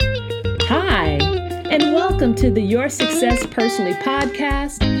and welcome to the Your Success Personally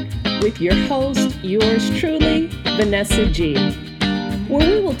podcast with your host, yours truly, Vanessa G,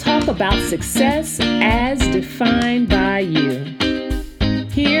 where we will talk about success as defined by you.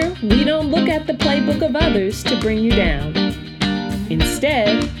 Here, we don't look at the playbook of others to bring you down.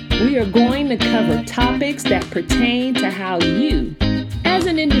 Instead, we are going to cover topics that pertain to how you, as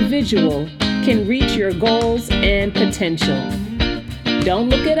an individual, can reach your goals and potential. Don't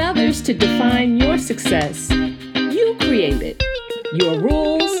look at others to define your success. You create it. Your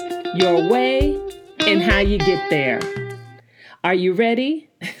rules, your way, and how you get there. Are you ready?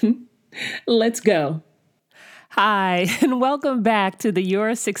 Let's go. Hi, and welcome back to the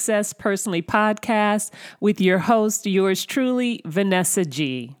Your Success Personally podcast with your host, yours truly, Vanessa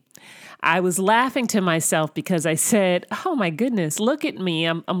G. I was laughing to myself because I said, oh my goodness, look at me.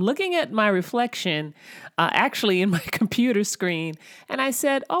 I'm looking at my reflection, actually in my computer screen. And I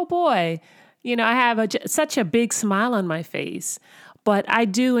said, oh boy, I have such a big smile on my face. But I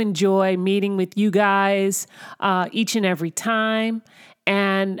do enjoy meeting with you guys each and every time.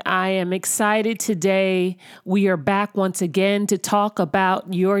 And I am excited today. We are back once again to talk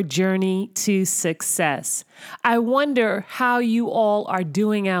about your journey to success. I wonder how you all are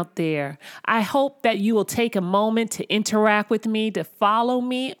doing out there. I hope that you will take a moment to interact with me, to follow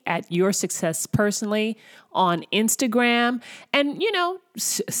me at Your Success Personally on Instagram. And,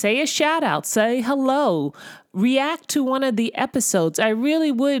 say a shout out, say hello, react to one of the episodes. I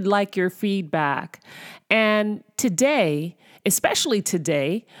really would like your feedback. And today, especially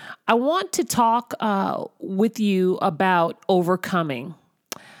today, I want to talk with you about overcoming.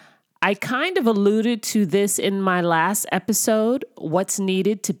 I kind of alluded to this in my last episode, what's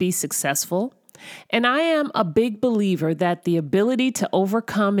needed to be successful. And I am a big believer that the ability to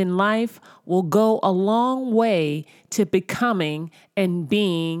overcome in life will go a long way to becoming and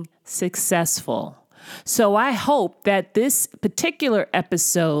being successful. So I hope that this particular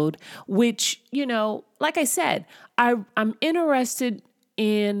episode, which, like I said, I'm interested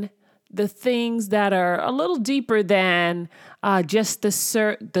in the things that are a little deeper than just the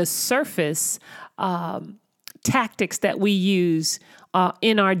surface tactics that we use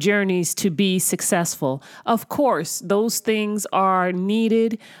in our journeys to be successful. Of course, those things are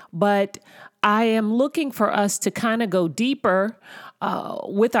needed, but I am looking for us to kind of go deeper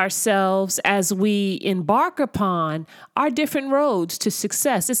with ourselves as we embark upon our different roads to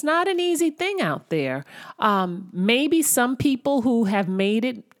success. It's not an easy thing out there. Maybe some people who have made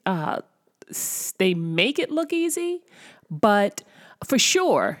it, they make it look easy, but for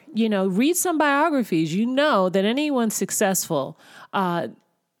sure, read some biographies, that anyone successful,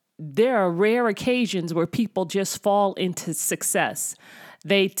 there are rare occasions where people just fall into success.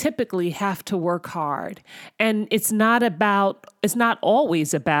 They typically have to work hard. And it's not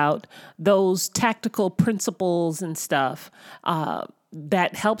always about those tactical principles and stuff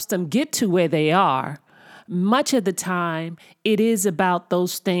that helps them get to where they are. Much of the time, it is about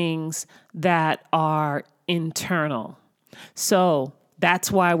those things that are internal. So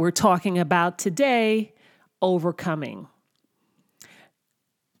that's why we're talking about today, overcoming.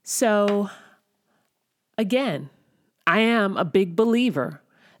 So again, I am a big believer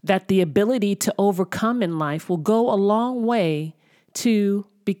that the ability to overcome in life will go a long way to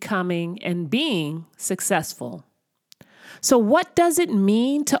becoming and being successful. So what does it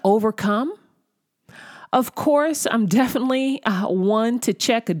mean to overcome? Of course, I'm definitely one to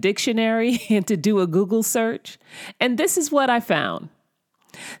check a dictionary and to do a Google search. And this is what I found.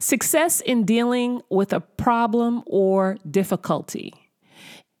 Success in dealing with a problem or difficulty.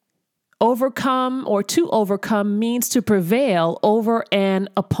 Overcome or to overcome means to prevail over an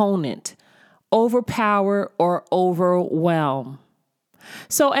opponent, overpower or overwhelm.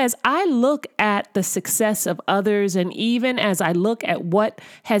 So as I look at the success of others and even as I look at what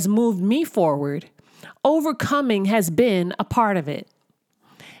has moved me forward, overcoming has been a part of it.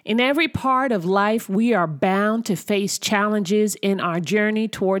 In every part of life, we are bound to face challenges in our journey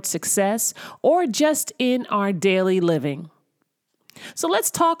towards success or just in our daily living. So let's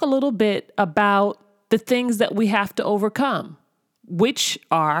talk a little bit about the things that we have to overcome, which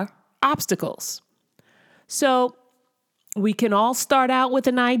are obstacles. So we can all start out with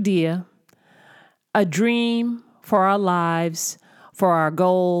an idea, a dream for our lives, for our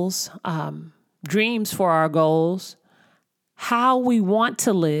goals, dreams for our goals, how we want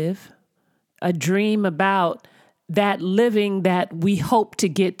to live, a dream about that living that we hope to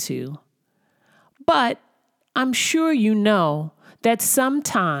get to. But I'm sure you know that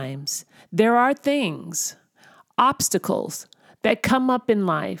sometimes there are things, obstacles that come up in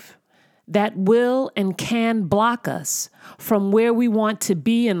life that will and can block us from where we want to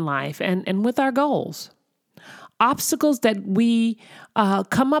be in life and with our goals. Obstacles that we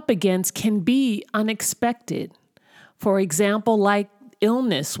come up against can be unexpected. For example, like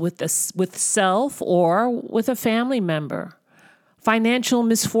illness with self or with a family member, financial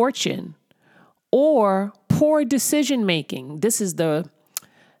misfortune, or poor decision making. This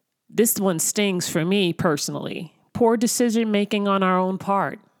one stings for me personally. Poor decision making on our own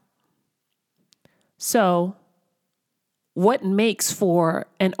part. So, what makes for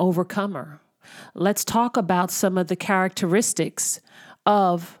an overcomer? Let's talk about some of the characteristics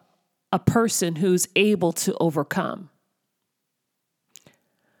of a person who's able to overcome.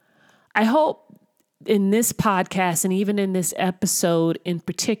 I hope in this podcast and even in this episode in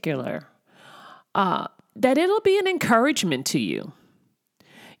particular, that it'll be an encouragement to you.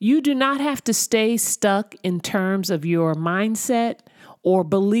 You do not have to stay stuck in terms of your mindset or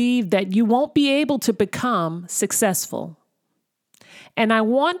believe that you won't be able to become successful. And I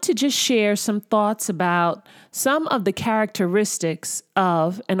want to just share some thoughts about some of the characteristics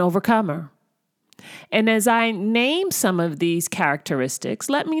of an overcomer. And as I name some of these characteristics,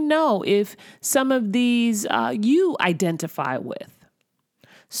 let me know if some of these you identify with.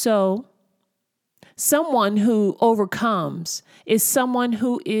 So, someone who overcomes is someone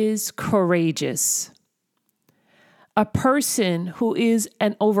who is courageous. A person who is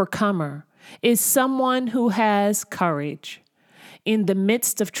an overcomer is someone who has courage. In the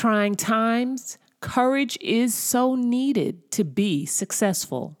midst of trying times, courage is so needed to be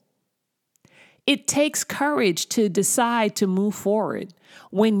successful. It takes courage to decide to move forward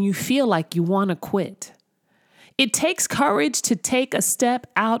when you feel like you want to quit. It takes courage to take a step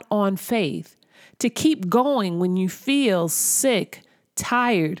out on faith, to keep going when you feel sick,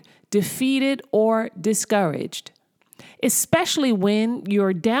 tired, defeated, or discouraged, especially when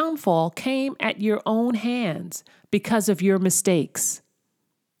your downfall came at your own hands because of your mistakes.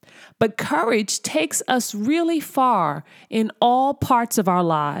 But courage takes us really far in all parts of our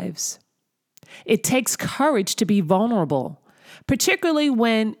lives. It takes courage to be vulnerable, particularly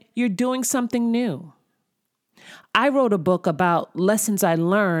when you're doing something new. I wrote a book about lessons I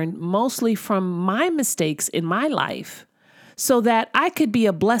learned mostly from my mistakes in my life so that I could be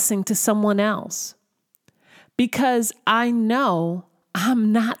a blessing to someone else. Because I know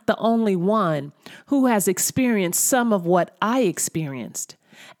I'm not the only one who has experienced some of what I experienced.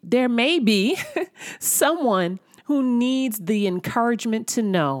 There may be someone who needs the encouragement to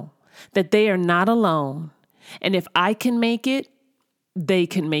know that they are not alone. And if I can make it, they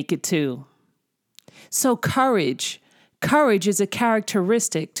can make it too. So courage is a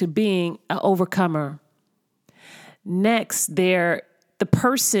characteristic to being an overcomer. Next, the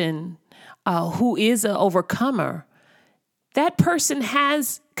person who is an overcomer, that person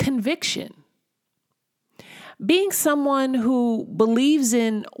has conviction. Being someone who believes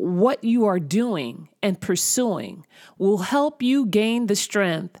in what you are doing and pursuing will help you gain the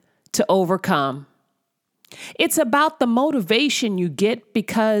strength to overcome. It's about the motivation you get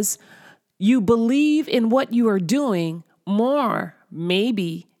because you believe in what you are doing more,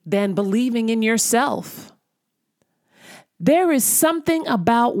 maybe, than believing in yourself. There is something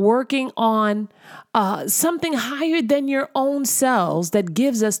about working on something higher than your own selves that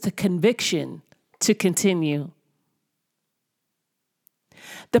gives us the conviction to continue.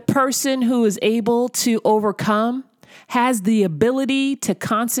 The person who is able to overcome has the ability to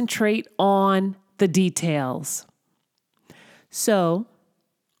concentrate on the details. So,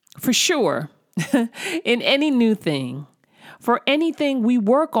 for sure, in any new thing, for anything we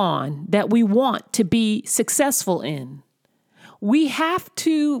work on that we want to be successful in, we have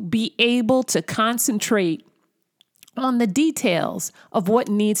to be able to concentrate on the details of what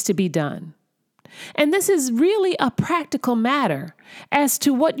needs to be done. And this is really a practical matter as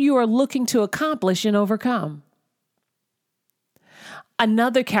to what you are looking to accomplish and overcome.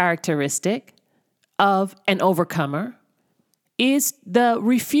 Another characteristic of an overcomer is the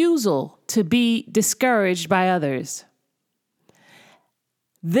refusal to be discouraged by others.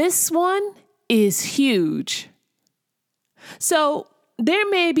 This one is huge. So there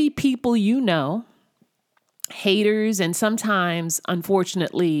may be people you know, haters, and sometimes,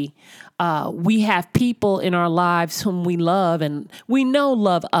 unfortunately, we have people in our lives whom we love and we know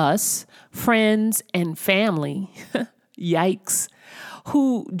love us, friends and family, yikes,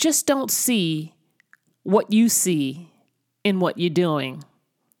 who just don't see what you see in what you're doing.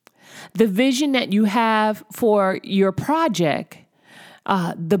 The vision that you have for your project,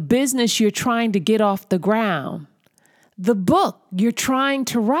 the business you're trying to get off the ground, the book you're trying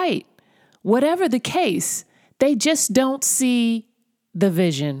to write, whatever the case, they just don't see the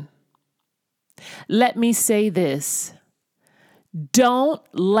vision. Let me say this. Don't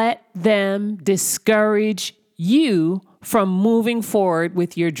let them discourage you from moving forward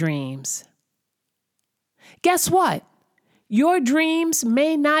with your dreams. Guess what? Your dreams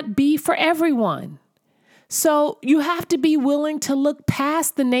may not be for everyone. So you have to be willing to look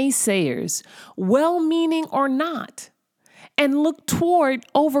past the naysayers, well-meaning or not, and look toward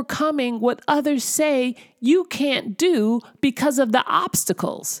overcoming what others say you can't do because of the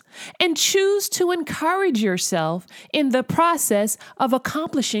obstacles, and choose to encourage yourself in the process of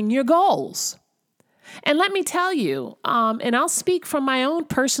accomplishing your goals. And let me tell you, and I'll speak from my own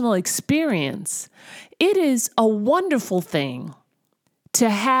personal experience, it is a wonderful thing to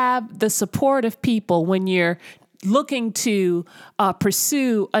have the support of people when you're looking to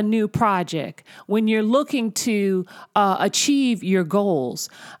pursue a new project, when you're looking to achieve your goals.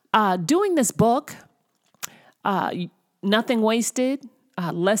 Doing this book, Nothing Wasted,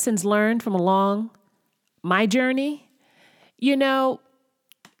 Lessons Learned from Along My Journey,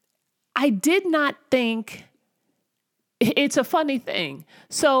 I did not think, it's a funny thing.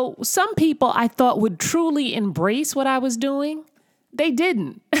 So some people I thought would truly embrace what I was doing. They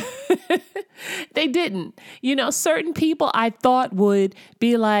didn't. They didn't. Certain people I thought would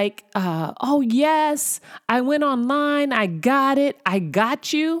be like, oh, yes, I went online. I got it. I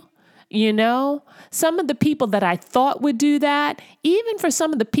got you. Some of the people that I thought would do that, even for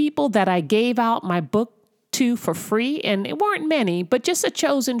some of the people that I gave out my book to for free, and it weren't many, but just a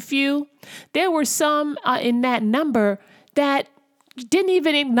chosen few, there were some in that number that didn't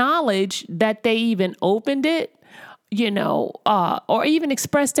even acknowledge that they even opened it, or even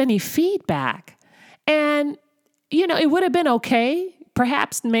expressed any feedback. And, it would have been okay.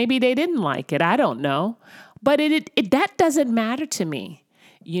 Perhaps maybe they didn't like it. I don't know. But that doesn't matter to me,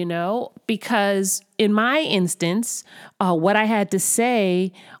 because in my instance, what I had to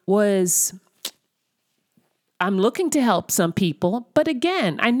say was, I'm looking to help some people, but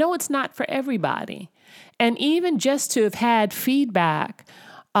again, I know it's not for everybody. And even just to have had feedback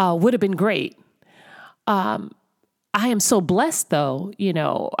would have been great. I am so blessed, though.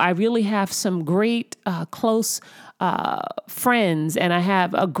 I really have some great close friends, and I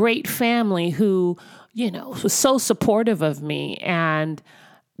have a great family who, was so supportive of me. And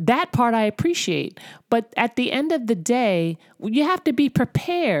that part I appreciate. But at the end of the day, you have to be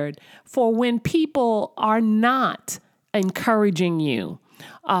prepared for when people are not encouraging you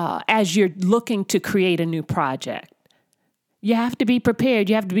as you're looking to create a new project. You have to be prepared.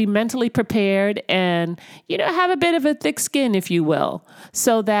 You have to be mentally prepared and, have a bit of a thick skin, if you will,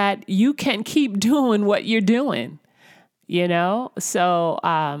 so that you can keep doing what you're doing, So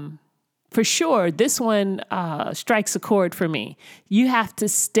for sure, this one strikes a chord for me. You have to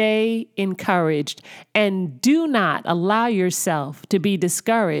stay encouraged and do not allow yourself to be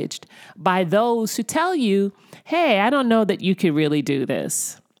discouraged by those who tell you, hey, I don't know that you could really do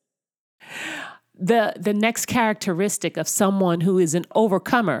this. The next characteristic of someone who is an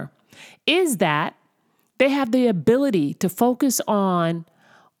overcomer is that they have the ability to focus on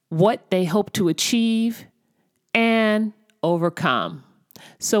what they hope to achieve and overcome.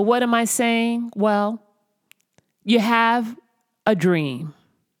 So what am I saying? Well, you have a dream.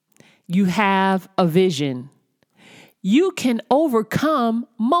 You have a vision. You can overcome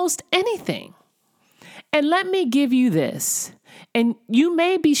most anything. And let me give you this. And you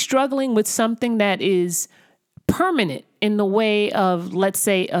may be struggling with something that is permanent in the way of, let's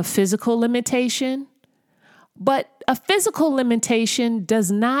say, a physical limitation. But a physical limitation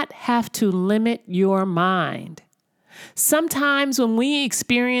does not have to limit your mind. Sometimes when we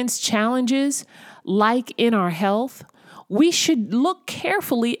experience challenges, like in our health, we should look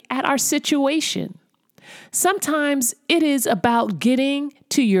carefully at our situation. Sometimes it is about getting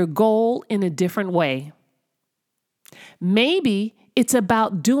to your goal in a different way. Maybe it's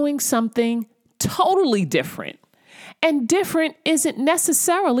about doing something totally different, and different isn't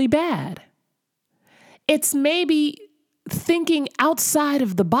necessarily bad. It's maybe thinking outside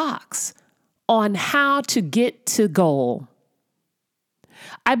of the box on how to get to goal.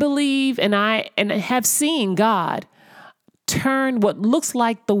 I believe and I have seen God turn what looks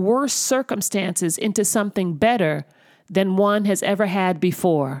like the worst circumstances into something better than one has ever had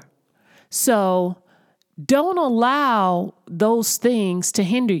before. So don't allow those things to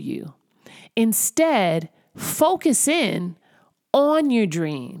hinder you. Instead, focus in on your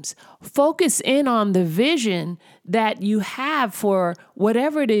dreams. Focus in on the vision that you have for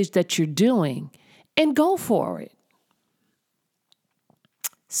whatever it is that you're doing, and go for it.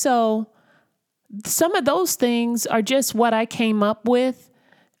 So some of those things are just what I came up with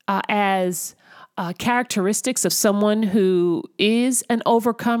as characteristics of someone who is an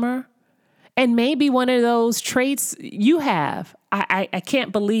overcomer. And maybe one of those traits you have. I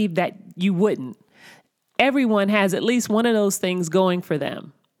can't believe that you wouldn't. Everyone has at least one of those things going for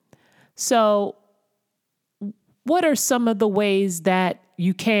them. So what are some of the ways that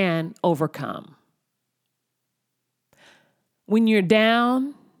you can overcome? When you're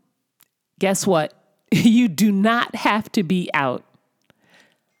down, guess what? You do not have to be out.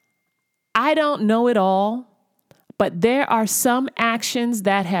 I don't know it all, but there are some actions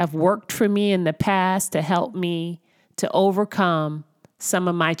that have worked for me in the past to help me to overcome some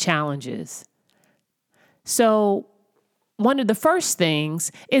of my challenges. So one of the first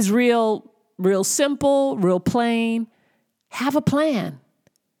things is real simple, real plain. Have a plan,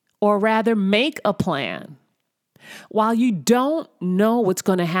 or rather make a plan. While you don't know what's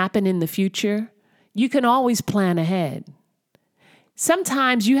going to happen in the future, you can always plan ahead.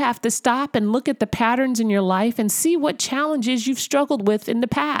 Sometimes you have to stop and look at the patterns in your life and see what challenges you've struggled with in the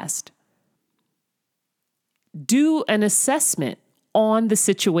past. Do an assessment on the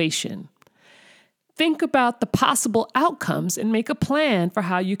situation. Think about the possible outcomes and make a plan for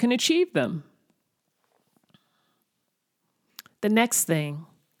how you can achieve them. The next thing,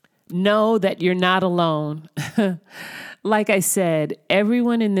 know that you're not alone. Like I said,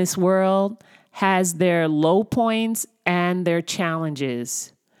 everyone in this world has their low points and their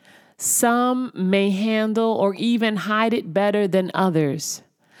challenges. Some may handle or even hide it better than others.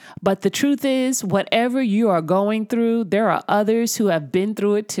 But the truth is, whatever you are going through, there are others who have been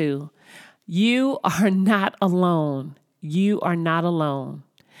through it too. You are not alone. You are not alone.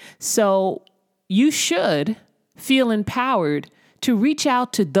 So you should feel empowered to reach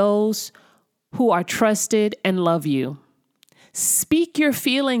out to those who are trusted and love you. Speak your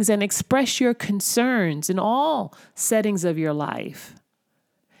feelings and express your concerns in all settings of your life.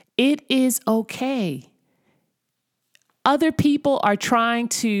 It is okay. Other people are trying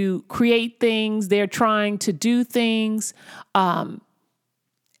to create things. They're trying to do things. And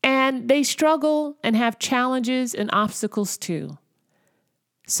they struggle and have challenges and obstacles too.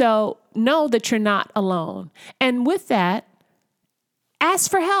 So know that you're not alone. And with that,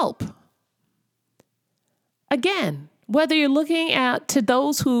 ask for help. Again, whether you're looking at to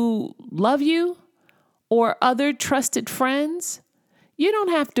those who love you or other trusted friends, you don't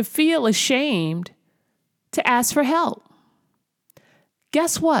have to feel ashamed to ask for help.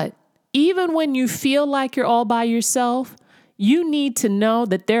 Guess what? Even when you feel like you're all by yourself, you need to know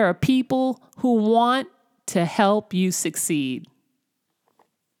that there are people who want to help you succeed.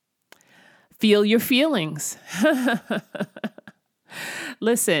 Feel your feelings.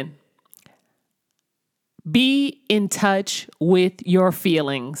 Listen, be in touch with your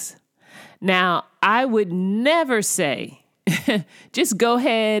feelings. Now, I would never say, just go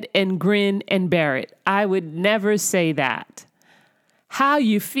ahead and grin and bear it. I would never say that. How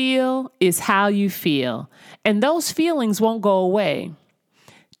you feel is how you feel, and those feelings won't go away.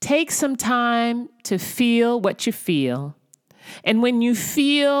 Take some time to feel what you feel. And when you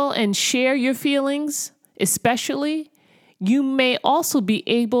feel and share your feelings, especially, you may also be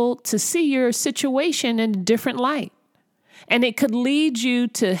able to see your situation in a different light. And it could lead you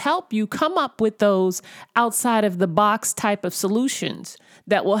to help you come up with those outside of the box type of solutions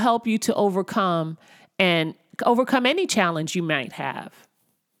that will help you to overcome any challenge you might have.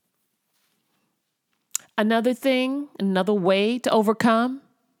 Another way to overcome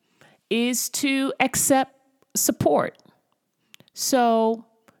is to accept support. So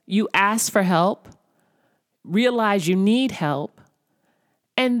you ask for help, realize you need help,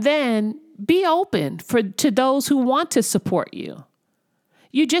 and then be open to those who want to support you.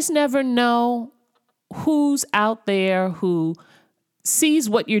 You just never know who's out there who sees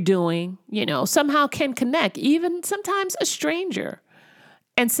what you're doing, somehow can connect, even sometimes a stranger,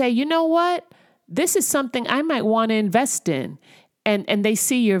 and say, you know what, this is something I might want to invest in, and they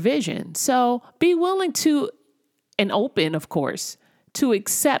see your vision. So be willing to, and open, of course, to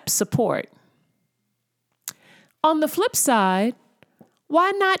accept support. On the flip side, why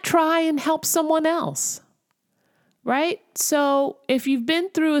not try and help someone else? Right? So if you've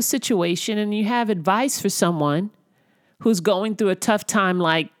been through a situation and you have advice for someone who's going through a tough time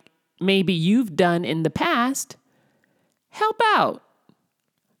like maybe you've done in the past, help out.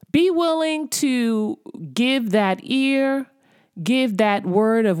 Be willing to give that ear, give that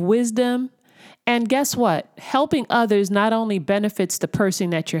word of wisdom. And guess what? Helping others not only benefits the person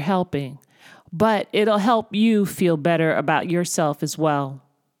that you're helping, but it'll help you feel better about yourself as well.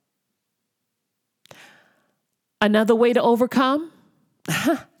 Another way to overcome?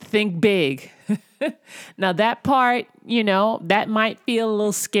 Think big. Now that part, that might feel a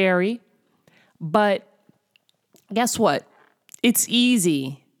little scary, but guess what? It's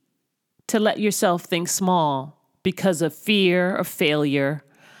easy to let yourself think small because of fear of failure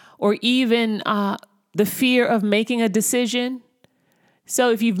or even the fear of making a decision.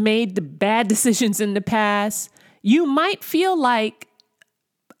 So if you've made the bad decisions in the past, you might feel like,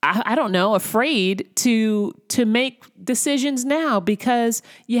 I don't know, afraid to make decisions now because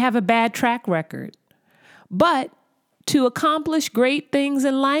you have a bad track record. But to accomplish great things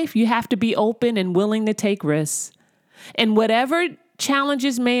in life, you have to be open and willing to take risks. And whatever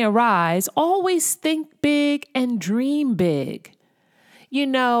challenges may arise, always think big and dream big. You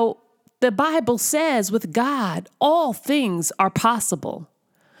know, the Bible says with God, all things are possible.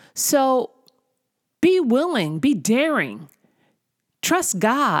 So be willing, be daring, trust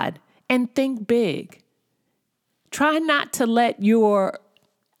God, and think big. Try not to let your,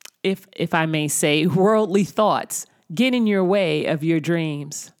 if I may say, worldly thoughts get in your way of your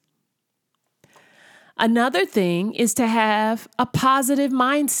dreams. Another thing is to have a positive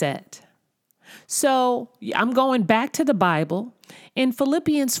mindset. So I'm going back to the Bible. In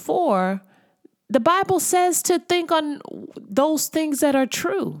Philippians 4, the Bible says to think on those things that are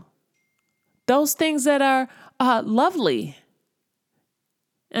true, those things that are lovely.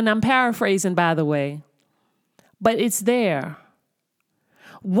 And I'm paraphrasing, by the way, but it's there.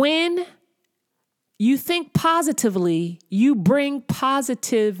 When you think positively, you bring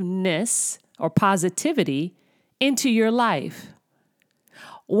positiveness or positivity into your life.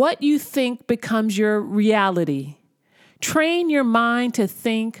 What you think becomes your reality. Train your mind to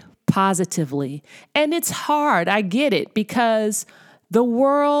think positively. And it's hard, I get it, because the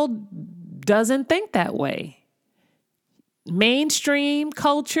world doesn't think that way. Mainstream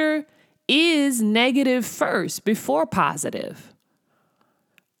culture is negative first before positive.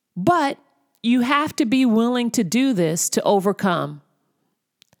 But you have to be willing to do this to overcome.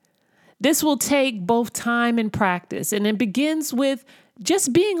 This will take both time and practice, and it begins with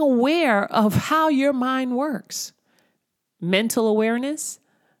just being aware of how your mind works. Mental awareness.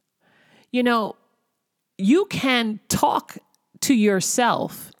 You know, you can talk to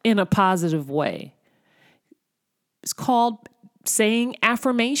yourself in a positive way. It's called saying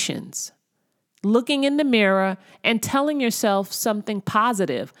affirmations. Looking in the mirror and telling yourself something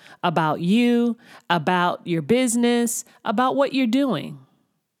positive about you, about your business, about what you're doing.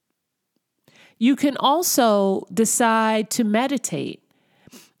 You can also decide to meditate.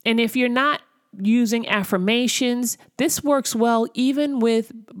 And if you're not using affirmations, this works well even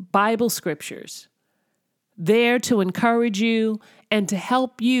with Bible scriptures. There to encourage you and to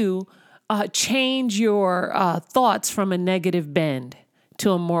help you change your thoughts from a negative bend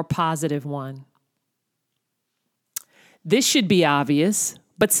to a more positive one. This should be obvious,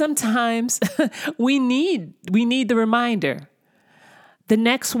 but sometimes we need the reminder. The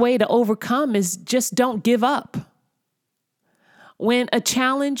next way to overcome is just don't give up. When a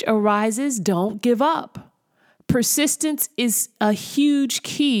challenge arises, don't give up. Persistence is a huge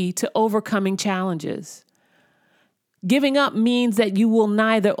key to overcoming challenges. Giving up means that you will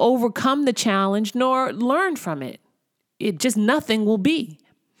neither overcome the challenge nor learn from it. Nothing will be.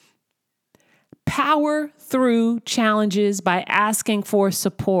 Power through challenges by asking for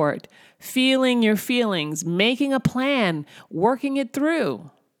support, feeling your feelings, making a plan, working it through,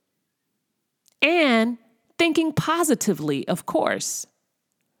 and thinking positively, of course.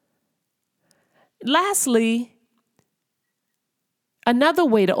 Lastly, another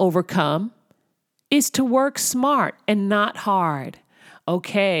way to overcome is to work smart and not hard.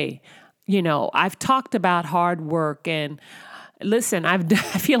 Okay, I've talked about hard work, and listen, I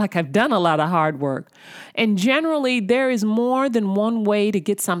feel like I've done a lot of hard work. And generally, there is more than one way to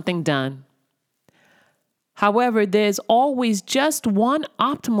get something done. However, there's always just one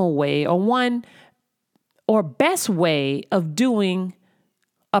optimal way or best way of doing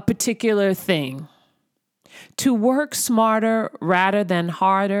a particular thing. To work smarter rather than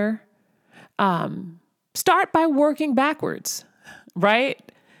harder, start by working backwards, right?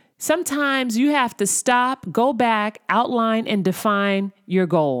 Sometimes you have to stop, go back, outline, and define your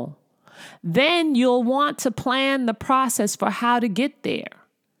goal. Then you'll want to plan the process for how to get there.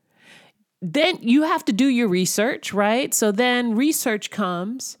 Then you have to do your research, right? So then research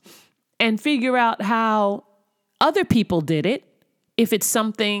comes and figure out how other people did it, if it's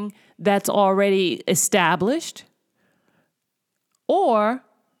something that's already established. Or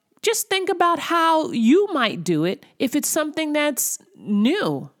just think about how you might do it if it's something that's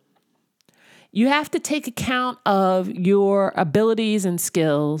new. You have to take account of your abilities and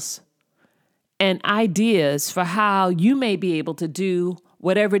skills and ideas for how you may be able to do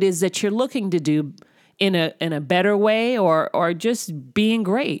whatever it is that you're looking to do in a better way or just being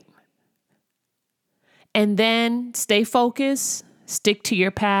great. And then stay focused, stick to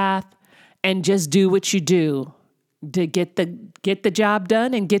your path, and just do what you do to get the job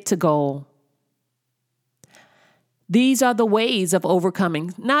done and get to goal. These are the ways of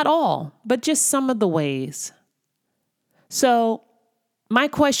overcoming. Not all, but just some of the ways. So my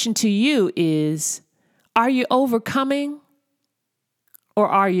question to you is, are you overcoming or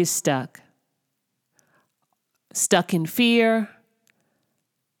are you stuck? Stuck in fear?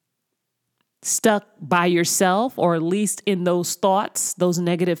 Stuck by yourself, or at least in those thoughts, those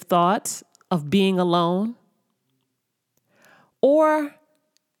negative thoughts of being alone? Or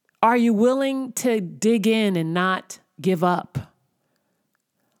are you willing to dig in and not give up?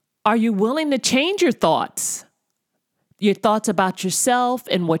 Are you willing to change your thoughts about yourself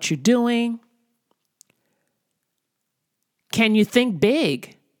and what you're doing? Can you think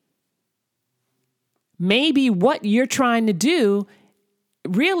big? Maybe what you're trying to do,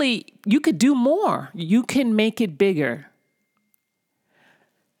 really, you could do more. You can make it bigger.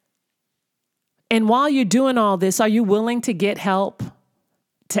 And while you're doing all this, are you willing to get help,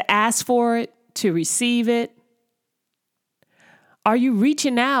 to ask for it, to receive it? Are you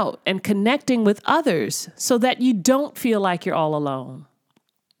reaching out and connecting with others so that you don't feel like you're all alone?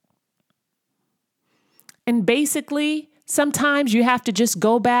 And basically, sometimes you have to just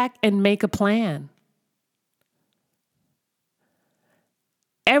go back and make a plan.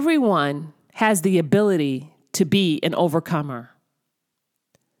 Everyone has the ability to be an overcomer.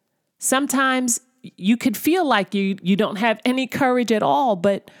 Sometimes you could feel like you don't have any courage at all,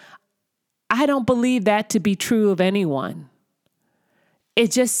 but I don't believe that to be true of anyone.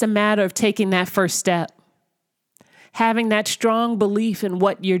 It's just a matter of taking that first step, having that strong belief in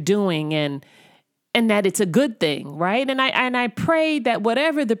what you're doing and that it's a good thing, right? And I pray that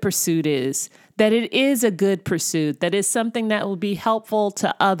whatever the pursuit is, that it is a good pursuit, that is something that will be helpful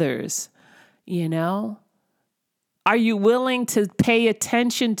to others, you know? Are you willing to pay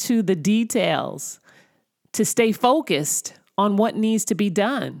attention to the details, to stay focused on what needs to be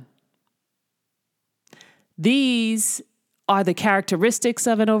done? These are the characteristics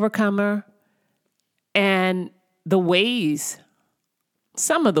of an overcomer and the ways,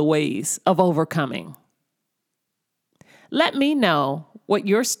 some of the ways of overcoming. Let me know what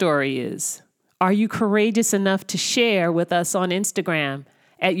your story is. Are you courageous enough to share with us on Instagram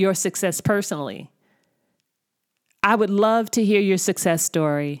at Your Success Personally? I would love to hear your success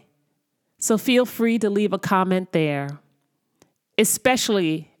story, so feel free to leave a comment there,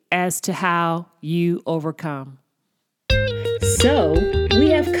 especially as to how you overcome. So,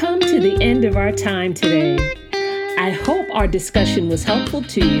 we have come to the end of our time today. I hope our discussion was helpful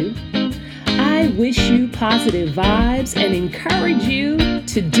to you. I wish you positive vibes and encourage you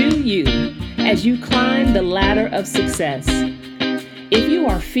to do you as you climb the ladder of success. If you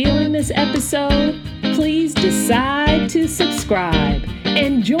are feeling this episode, please decide to subscribe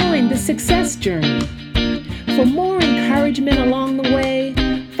and join the success journey. For more encouragement along the way,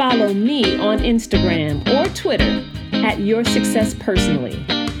 follow me on Instagram or Twitter at Your Success Personally,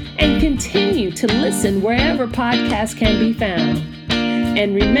 and continue to listen wherever podcasts can be found.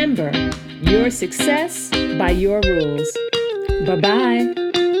 And remember, your success by your rules. Bye-bye.